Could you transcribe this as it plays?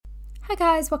Hi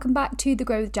guys, welcome back to the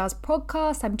Grow with Jazz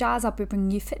podcast. I'm Jazz. I'll be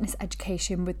bringing you fitness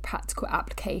education with practical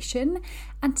application.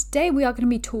 And today we are going to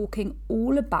be talking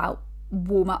all about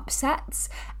warm-up sets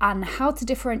and how to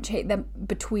differentiate them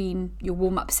between your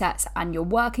warm-up sets and your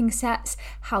working sets,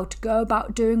 how to go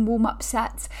about doing warm-up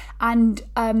sets, and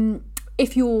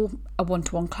if you're a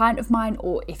one-to-one client of mine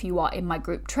or if you are in my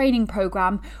group training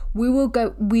program, you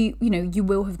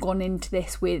will have gone into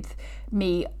this with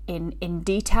me in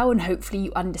detail, and hopefully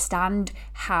you understand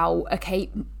how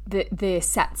the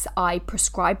sets I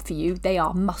prescribe for you, they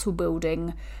are muscle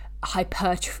building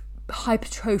hypertrophic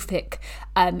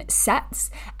sets,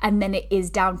 and then it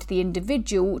is down to the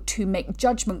individual to make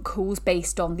judgment calls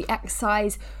based on the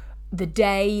exercise, the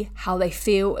day, how they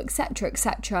feel,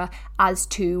 etc., as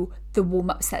to the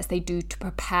warm-up sets they do to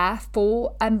prepare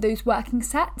for those working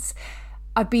sets.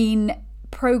 I've been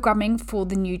programming for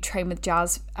the new Train with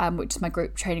Jazz, which is my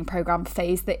group training program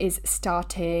phase that is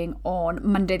starting on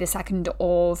Monday the 2nd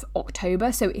of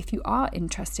October. So if you are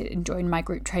interested in joining my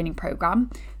group training program,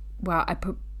 where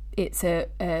it's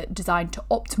designed to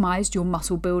optimize your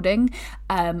muscle building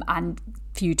and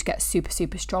for you to get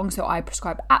super strong. So I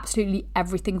prescribe absolutely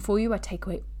everything for you. I take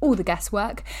away all the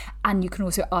guesswork, and you can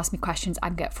also ask me questions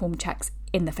and get form checks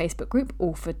in the Facebook group,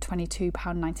 all for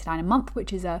 £22.99 a month,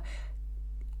 which is a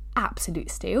absolute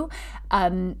steal.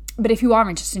 But if you are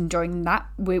interested in joining that,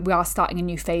 we are starting a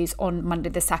new phase on Monday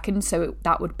the 2nd, so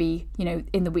that would be,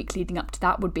 in the week leading up to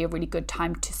that would be a really good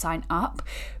time to sign up.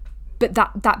 But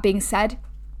that being said,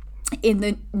 in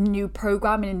the new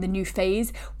program and in the new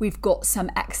phase, we've got some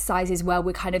exercises where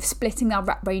we're kind of splitting our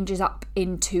rep ranges up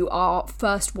into our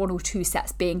first one or two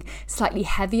sets being slightly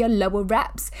heavier, lower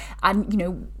reps.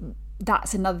 And,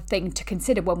 that's another thing to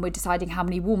consider when we're deciding how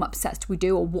many warm-up sets do we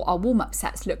do, or what our warm-up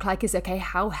sets look like, is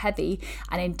how heavy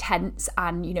and intense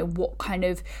and, what kind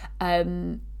of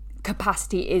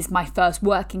capacity is my first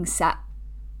working set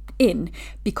in.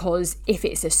 Because if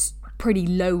it's a pretty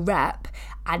low rep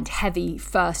and heavy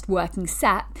first working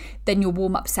set, then your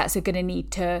warm-up sets are going to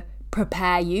need to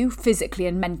prepare you physically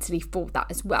and mentally for that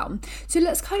as well. So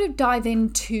let's kind of dive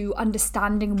into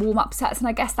understanding warm-up sets, and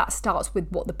I guess that starts with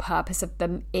what the purpose of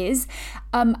them is.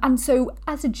 And so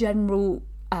as a general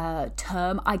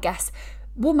term, I guess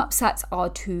warm-up sets are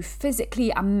to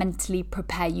physically and mentally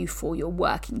prepare you for your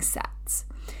working sets.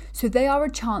 So they are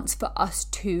a chance for us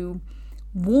to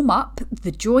warm up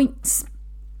the joints,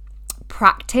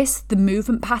 practice the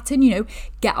movement pattern,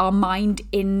 get our mind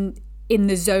in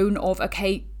the zone of,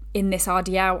 in this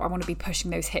RDL, I want to be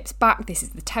pushing those hips back. This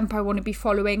is the tempo I want to be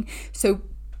following. So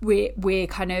we're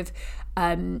kind of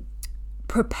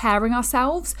preparing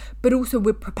ourselves, but also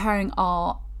we're preparing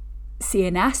our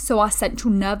CNS, so our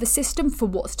central nervous system, for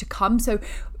what's to come. So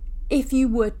if you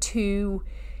were to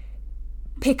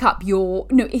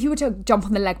if you were to jump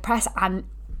on the leg press and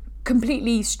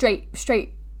completely straight,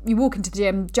 you walk into the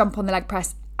gym, jump on the leg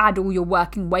press, add all your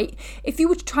working weight. If you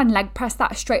were to try and leg press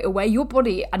that straight away, your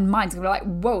body and mind's gonna be like,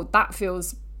 whoa, that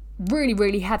feels really,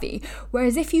 really heavy.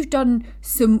 Whereas if you've done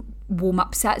some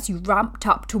warm-up sets, you've ramped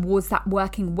up towards that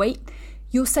working weight,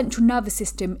 your central nervous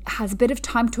system has a bit of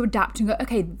time to adapt and go,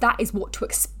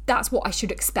 that's what I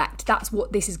should expect. That's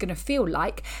what this is going to feel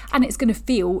like. And it's going to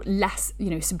feel less,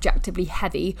 subjectively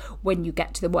heavy when you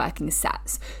get to the working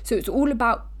sets. So it's all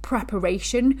about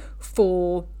preparation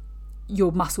for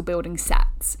your muscle building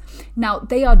sets. Now,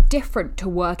 they are different to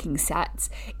working sets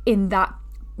in that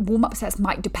warm-up sets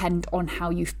might depend on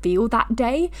how you feel that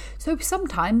day. So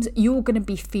sometimes you're going to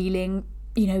be feeling,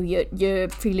 you're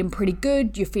feeling pretty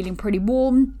good, you're feeling pretty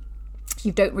warm,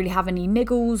 you don't really have any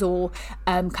niggles or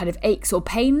kind of aches or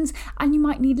pains, and you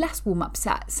might need less warm-up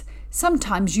sets.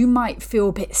 Sometimes you might feel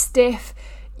a bit stiff,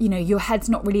 your head's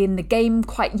not really in the game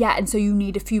quite yet, and so you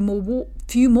need a few more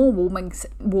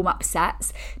warm-up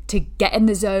sets to get in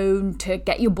the zone, to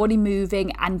get your body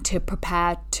moving, and to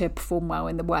prepare to perform well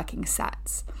in the working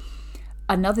sets.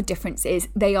 Another difference is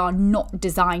they are not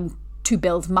designed to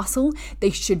build muscle.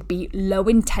 They should be low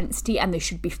intensity and they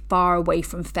should be far away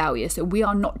from failure. So we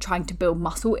are not trying to build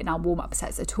muscle in our warm-up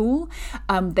sets at all.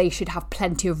 They should have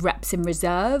plenty of reps in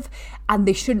reserve, and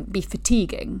they shouldn't be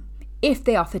fatiguing. If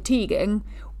they are fatiguing,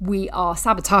 we are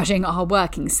sabotaging our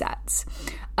working sets.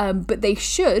 But they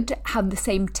should have the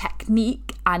same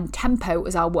technique and tempo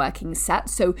as our working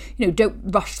sets. So, don't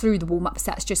rush through the warm-up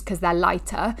sets just because they're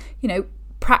lighter.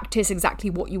 Practice exactly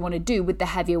what you want to do with the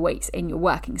heavier weights in your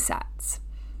working sets.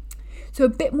 So a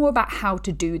bit more about how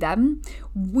to do them.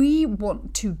 We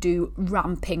want to do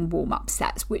ramping warm-up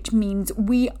sets, which means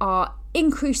we are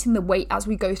increasing the weight as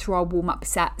we go through our warm-up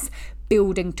sets,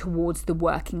 building towards the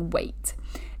working weight.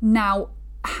 Now,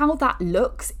 how that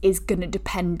looks is going to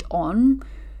depend on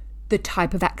the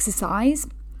type of exercise,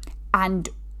 and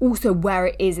also where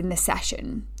it is in the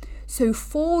session. So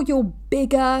for your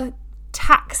bigger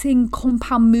taxing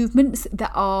compound movements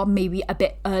that are maybe a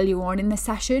bit earlier on in the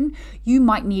session, you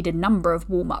might need a number of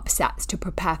warm-up sets to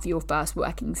prepare for your first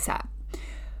working set.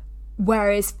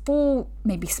 Whereas for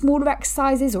maybe smaller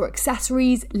exercises or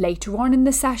accessories later on in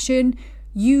the session,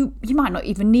 you might not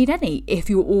even need any. If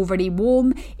you're already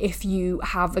warm, if you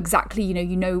have exactly,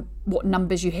 you know what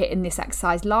numbers you hit in this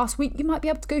exercise last week, you might be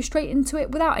able to go straight into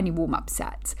it without any warm-up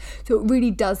sets. So it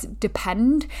really does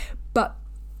depend. But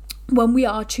when we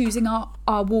are choosing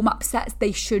our warm-up sets,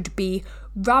 they should be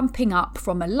ramping up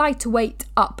from a lighter weight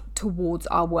up towards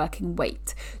our working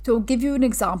weight. So I'll give you an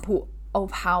example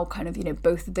of how kind of,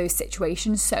 both of those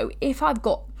situations. So if I've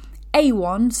got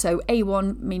A1, so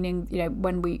A1 meaning,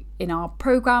 when we, in our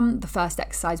program, the first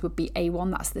exercise would be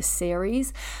A1, that's the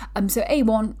series. So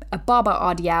A1, a barbell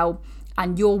RDL,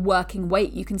 and your working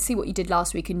weight, you can see what you did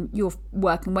last week, and your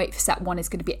working weight for set 1 is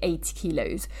going to be 80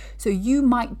 kilos. So you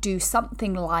might do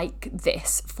something like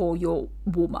this for your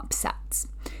warm-up sets.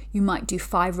 You might do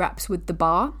 5 reps with the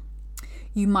bar.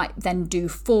 You might then do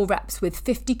 4 reps with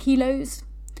 50 kilos,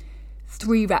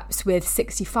 3 reps with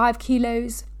 65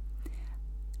 kilos,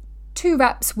 2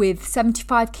 reps with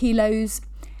 75 kilos,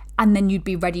 and then you'd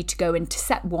be ready to go into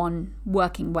set 1,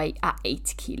 working weight at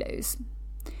 80 kilos.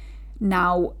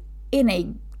 Now, in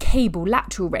a cable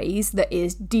lateral raise that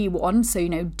is D1,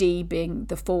 so D being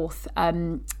the 4th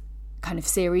kind of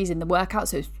series in the workout,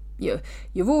 so you're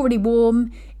already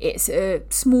warm, it's a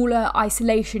smaller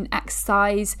isolation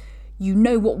exercise, you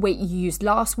know what weight you used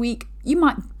last week, you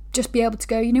might just be able to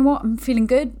go, I'm feeling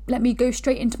good, let me go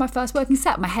straight into my first working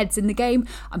set. My head's in the game,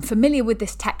 I'm familiar with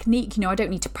this technique, I don't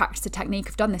need to practice the technique,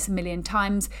 I've done this a million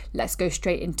times, let's go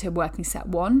straight into working set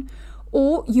 1.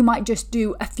 Or you might just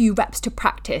do a few reps to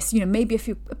practice, maybe if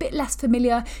you're a bit less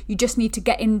familiar, you just need to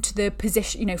get into the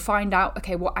position, find out,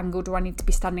 okay, what angle do I need to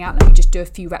be standing at? Let me just do a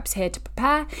few reps here to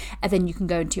prepare, and then you can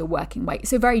go into your working weight.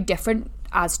 So very different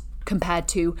as compared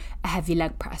to a heavy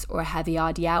leg press or a heavy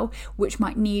RDL, which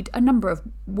might need a number of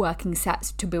working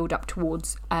sets to build up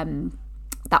towards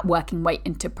that working weight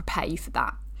and to prepare you for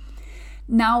that.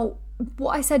 Now,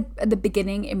 what I said at the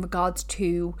beginning in regards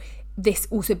to this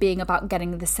also being about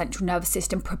getting the central nervous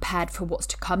system prepared for what's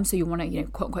to come, so you want to,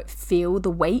 quote unquote, feel the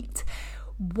weight.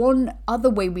 One other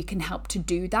way we can help to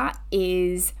do that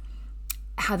is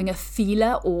having a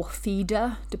feeler or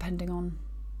feeder, depending on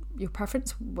your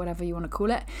preference, whatever you want to call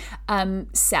it,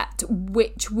 set,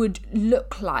 which would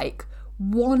look like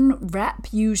 1 rep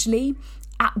usually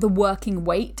at the working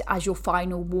weight as your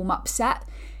final warm-up set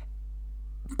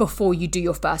before you do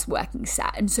your first working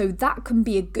set. And so that can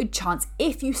be a good chance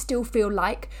if you still feel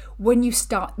like when you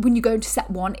go into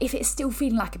set 1, if it's still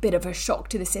feeling like a bit of a shock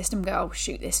to the system, go, oh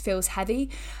shoot, this feels heavy,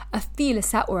 a feeler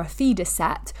set or a feeder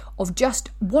set of just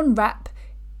 1 rep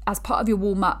as part of your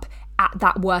warm-up at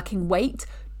that working weight,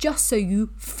 just so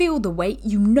you feel the weight,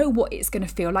 you know what it's going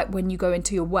to feel like when you go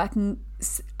into your working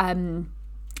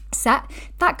set.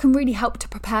 That can really help to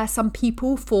prepare some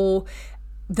people for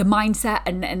the mindset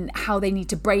and how they need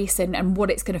to brace and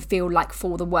what it's going to feel like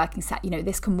for the working set.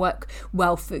 This can work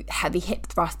well for heavy hip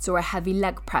thrusts or a heavy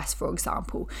leg press, for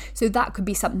example. So that could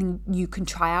be something you can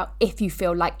try out if you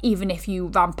feel like, even if you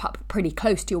ramp up pretty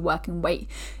close to your working weight,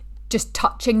 just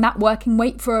touching that working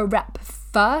weight for a rep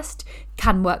first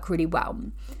can work really well.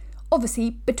 Obviously,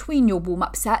 between your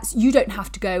warm-up sets, you don't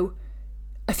have to go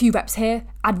a few reps here,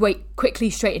 add weight quickly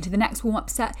straight into the next warm-up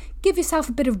set. Give yourself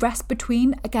a bit of rest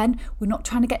between. Again, we're not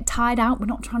trying to get tired out, we're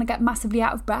not trying to get massively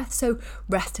out of breath, so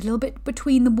rest a little bit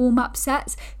between the warm-up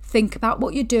sets. Think about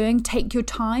what you're doing, take your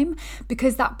time,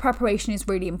 because that preparation is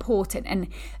really important. And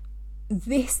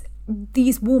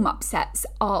these warm-up sets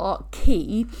are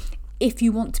key if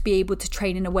you want to be able to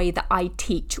train in a way that I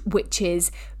teach, which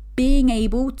is being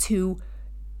able to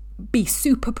be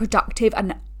super productive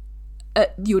and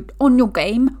you're on your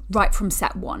game right from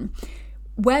set 1.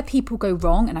 Where people go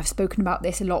wrong, and I've spoken about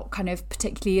this a lot, kind of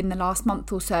particularly in the last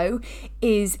month or so,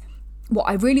 is what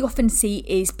I really often see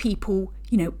is people,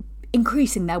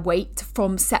 increasing their weight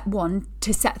from set 1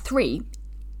 to set 3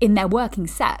 in their working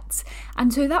sets.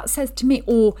 And so that says to me,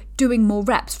 or doing more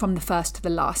reps from the first to the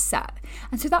last set.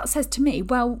 And so that says to me,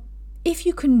 well, if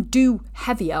you can do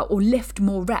heavier or lift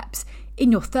more reps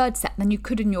in your third set than you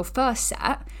could in your first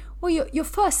set, well, your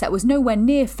first set was nowhere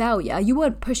near failure. You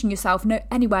weren't pushing yourself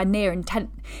anywhere near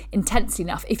intensely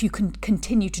enough if you can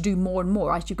continue to do more and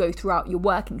more as you go throughout your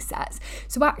working sets.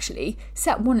 So actually,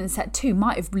 set 1 and set 2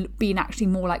 might have been actually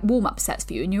more like warm-up sets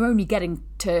for you, and you're only getting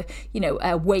to,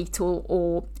 a weight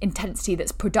or intensity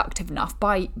that's productive enough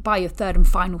by your third and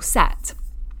final set.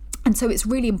 And so it's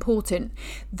really important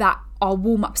that our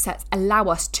warm-up sets allow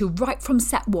us to, right from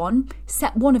set one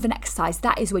of an exercise,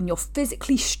 that is when you're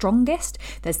physically strongest,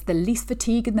 there's the least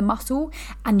fatigue in the muscle,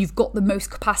 and you've got the most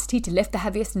capacity to lift the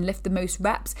heaviest and lift the most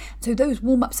reps. So those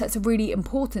warm-up sets are really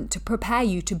important to prepare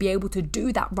you to be able to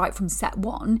do that right from set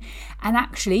one. And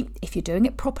actually, if you're doing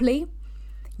it properly,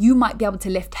 you might be able to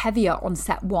lift heavier on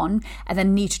set one and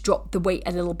then need to drop the weight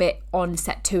a little bit on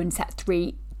set two and set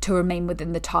three to remain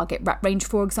within the target rep range,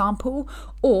 for example.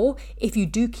 Or if you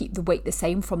do keep the weight the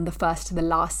same from the first to the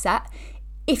last set,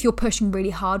 if you're pushing really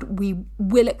hard, we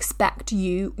will expect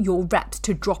your reps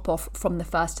to drop off from the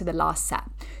first to the last set.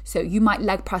 So you might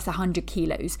leg press 100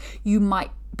 kilos. You might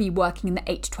be working in the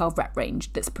 8 to 12 rep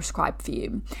range that's prescribed for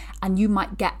you. And you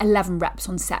might get 11 reps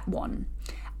on set one.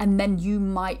 And then you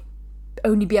might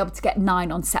only be able to get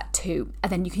 9 on set 2,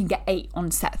 and then you can get 8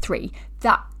 on set 3.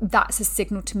 That's a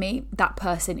signal to me that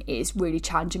person is really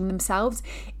challenging themselves.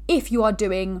 If you are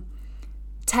doing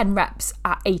 10 reps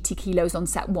at 80 kilos on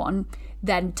set 1,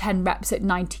 then 10 reps at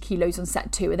 90 kilos on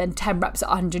set 2, and then 10 reps at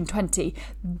 120,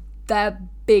 they're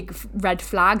big red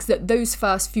flags that those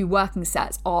first few working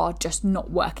sets are just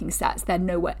not working sets. They're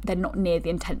not near the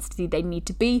intensity they need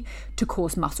to be to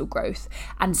cause muscle growth.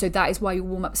 And so that is why your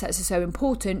warm-up sets are so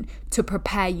important, to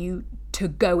prepare you to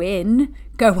go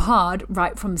hard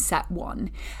right from set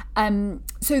one.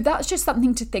 So that's just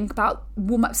something to think about.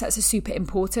 Warm-up sets are super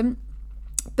important,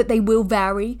 but they will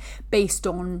vary based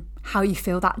on how you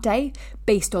feel that day,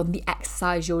 based on the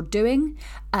exercise you're doing.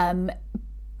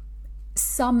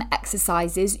 Some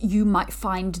exercises you might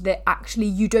find that actually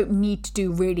you don't need to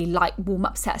do really light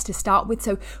warm-up sets to start with.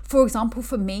 So for example,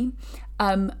 for me,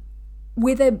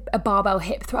 with a barbell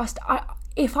hip thrust,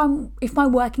 if my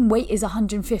working weight is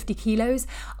 150 kilos,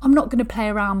 I'm not going to play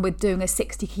around with doing a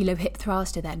 60 kilo hip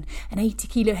thrust and then an 80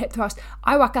 kilo hip thrust.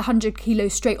 I whack 100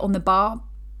 kilos straight on the bar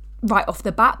right off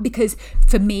the bat, because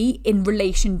for me, in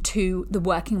relation to the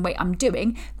working weight I'm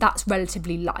doing, that's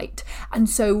relatively light. And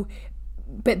so,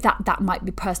 but that might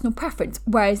be personal preference.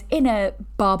 Whereas in a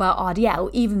barbell RDL,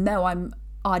 even though I'm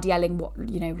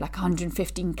RDLing like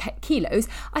 115 kilos,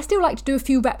 I still like to do a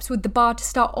few reps with the bar to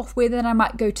start off with, and I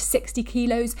might go to 60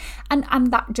 kilos, and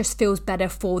that just feels better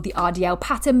for the RDL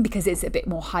pattern because it's a bit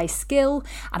more high skill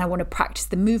and I want to practice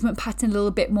the movement pattern a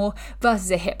little bit more,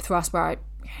 versus a hip thrust where I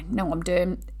know what I'm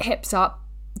doing, hips up,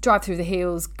 drive through the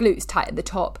heels, glutes tight at the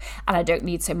top, and I don't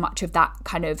need so much of that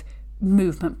kind of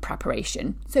movement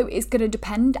preparation. So it's going to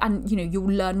depend, and you'll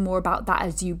learn more about that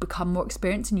as you become more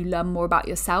experienced and you learn more about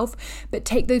yourself. But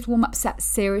take those warm-up sets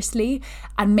seriously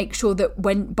and make sure that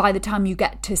by the time you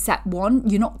get to set one,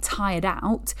 you're not tired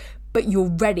out, but you're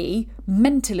ready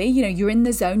mentally, you're in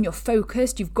the zone, you're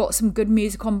focused, you've got some good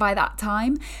music on by that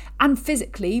time, and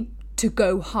physically to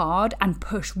go hard and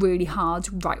push really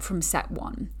hard right from set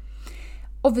one.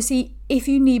 Obviously, if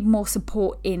you need more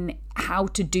support in how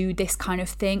to do this kind of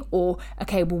thing, or,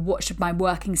 okay, well, what should my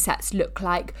working sets look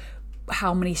like?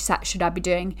 How many sets should I be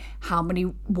doing?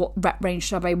 What rep range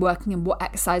should I be working in? What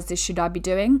exercises should I be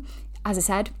doing? As I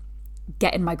said,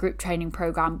 get in my group training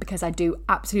program, because I do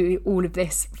absolutely all of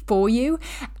this for you.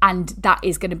 And that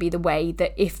is going to be the way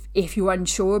that if you're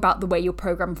unsure about the way you're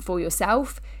programmed for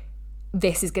yourself,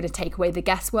 this is going to take away the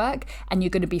guesswork, and you're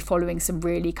going to be following some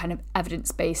really kind of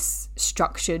evidence-based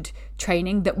structured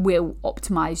training that will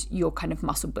optimize your kind of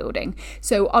muscle building.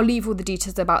 So I'll leave all the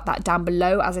details about that down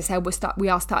below. As I said, we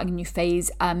are starting a new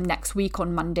phase next week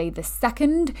on Monday the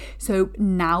 2nd. So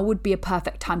now would be a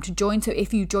perfect time to join. So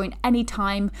if you join any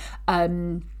time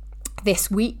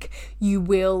this week, you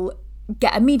will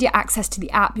get immediate access to the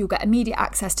app. You'll get immediate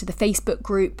access to the Facebook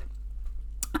group.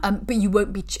 But you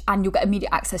won't be, and you'll get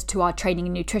immediate access to our training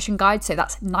and nutrition guide. So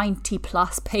that's 90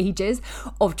 plus pages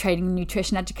of training and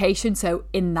nutrition education. So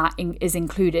in that is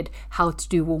included how to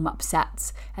do warm-up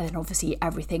sets, and then obviously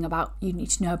everything you need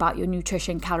to know about your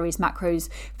nutrition, calories, macros,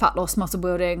 fat loss, muscle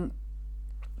building.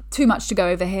 Too much to go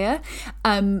over here.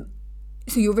 So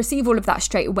you'll receive all of that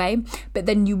straight away, but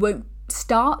then you won't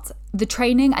start the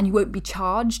training and you won't be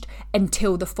charged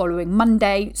until the following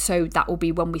Monday. So that will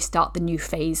be when we start the new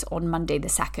phase on Monday the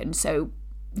 2nd. So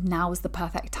now is the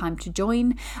perfect time to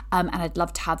join, and I'd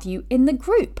love to have you in the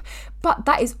group. But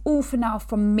that is all for now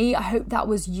from me. I hope that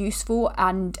was useful,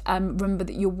 and remember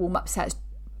that your warm-up sets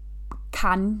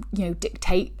can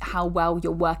dictate how well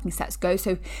your working sets go.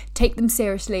 So take them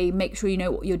seriously, make sure you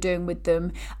know what you're doing with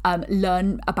them,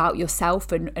 learn about yourself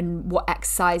and what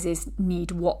exercises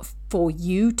need what for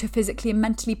you to physically and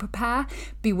mentally prepare.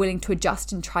 Be willing to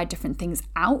adjust and try different things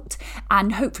out,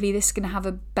 and hopefully this is going to have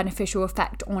a beneficial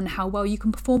effect on how well you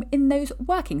can perform in those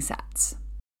working sets.